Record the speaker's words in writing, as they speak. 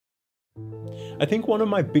I think one of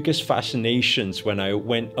my biggest fascinations when I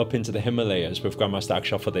went up into the Himalayas with Grandmaster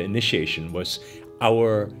Akshar for the initiation was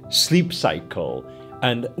our sleep cycle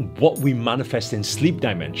and what we manifest in sleep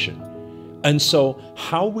dimension. And so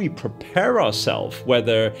how we prepare ourselves,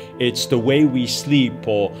 whether it's the way we sleep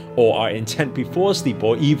or our intent before sleep,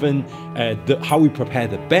 or even how we prepare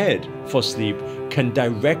the bed for sleep, can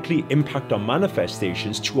directly impact our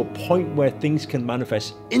manifestations to a point where things can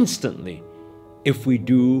manifest instantly if we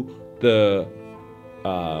do the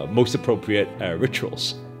most appropriate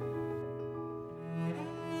rituals.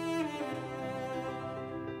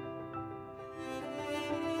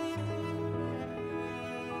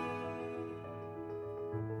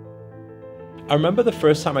 I remember the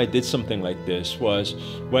first time I did something like this was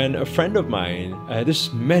when a friend of mine, this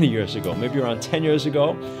is many years ago, maybe around 10 years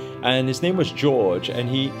ago, and his name was George, and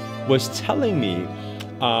he was telling me,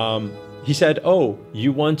 he said, oh,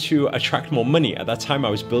 you want to attract more money. At that time,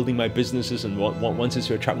 I was building my businesses and wanted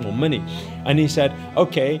to attract more money. And he said,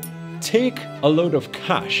 okay, take a load of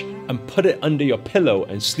cash and put it under your pillow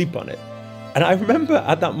and sleep on it. And I remember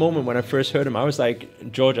at that moment when I first heard him, I was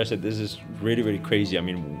like, George, I said, this is really, really crazy. I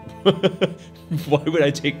mean, why would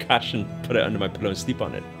I take cash and put it under my pillow and sleep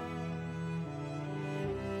on it?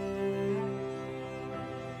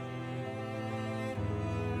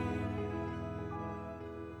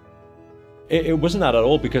 It wasn't that at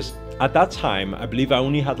all, because at that time, I believe I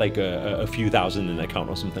only had like a few thousand in the account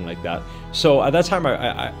or something like that. So at that time,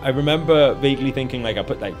 I remember vaguely thinking like I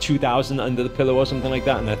put like 2,000 under the pillow or something like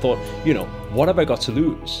that. And I thought, you know, what have I got to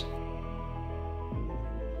lose?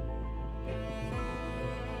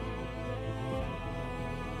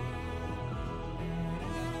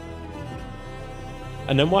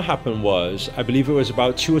 And then what happened was, I believe it was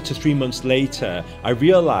about 2 to 3 months later, I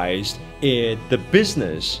realized the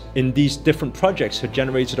business in these different projects had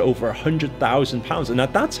generated over £100,000. And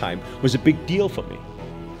at that time was a big deal for me.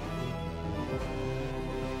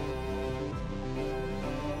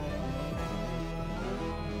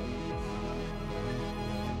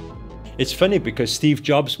 It's funny because Steve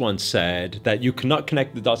Jobs once said that you cannot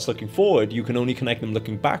connect the dots looking forward, you can only connect them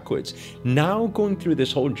looking backwards. Now going through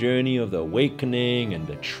this whole journey of the awakening and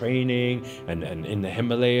the training and in the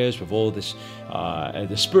Himalayas with all this,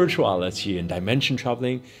 the spirituality and dimension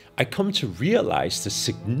traveling, I come to realize the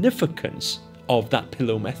significance of that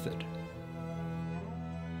pillow method.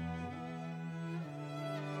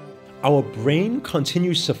 Our brain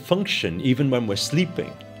continues to function even when we're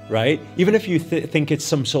sleeping. Right? Even if you think it's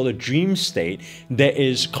some sort of dream state, there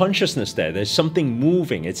is consciousness there. There's something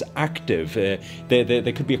moving. It's active.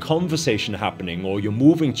 There could be a conversation happening, or you're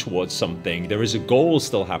moving towards something. There is a goal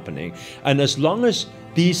still happening. And as long as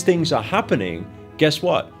these things are happening, guess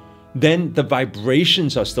what? Then the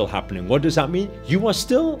vibrations are still happening. What does that mean? You are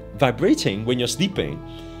still vibrating when you're sleeping.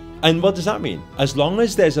 And what does that mean? As long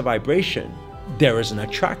as there's a vibration, there is an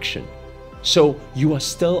attraction. So you are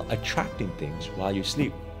still attracting things while you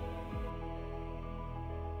sleep.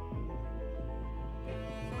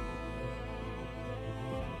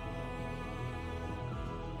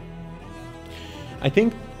 I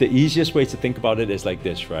think the easiest way to think about it is like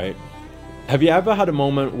this, right? Have you ever had a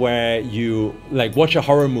moment where you like watch a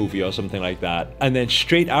horror movie or something like that, and then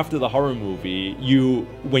straight after the horror movie,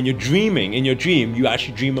 when you're dreaming, in your dream, you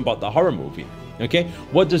actually dream about the horror movie, okay?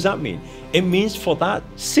 What does that mean? It means for that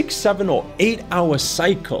 6, 7, or 8 hour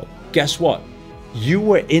cycle, guess what? You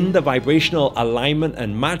were in the vibrational alignment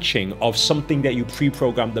and matching of something that you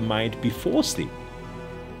pre-programmed the mind before sleep.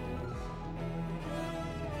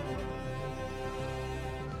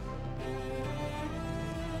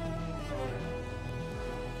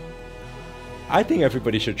 I think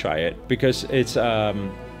everybody should try it because it's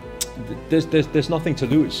there's nothing to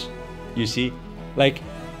lose, you see. Like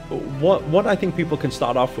what I think people can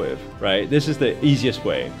start off with, right? This is the easiest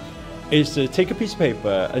way, is to take a piece of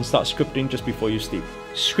paper and start scripting just before you sleep.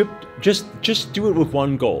 Just do it with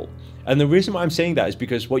one goal. And the reason why I'm saying that is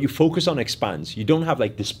because what you focus on expands. You don't have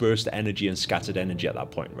like dispersed energy and scattered energy at that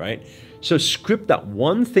point, right? So script that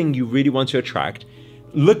one thing you really want to attract.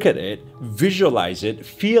 Look at it, visualize it,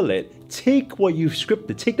 feel it, take what you've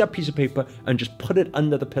scripted, take that piece of paper and just put it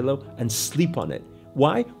under the pillow and sleep on it.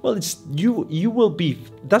 Why? Well, you will be,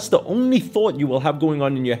 that's the only thought you will have going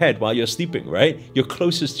on in your head while you're sleeping, right? You're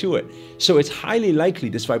closest to it. So it's highly likely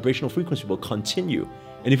this vibrational frequency will continue.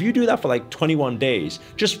 And if you do that for like 21 days,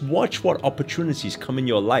 just watch what opportunities come in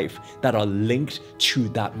your life that are linked to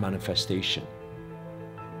that manifestation.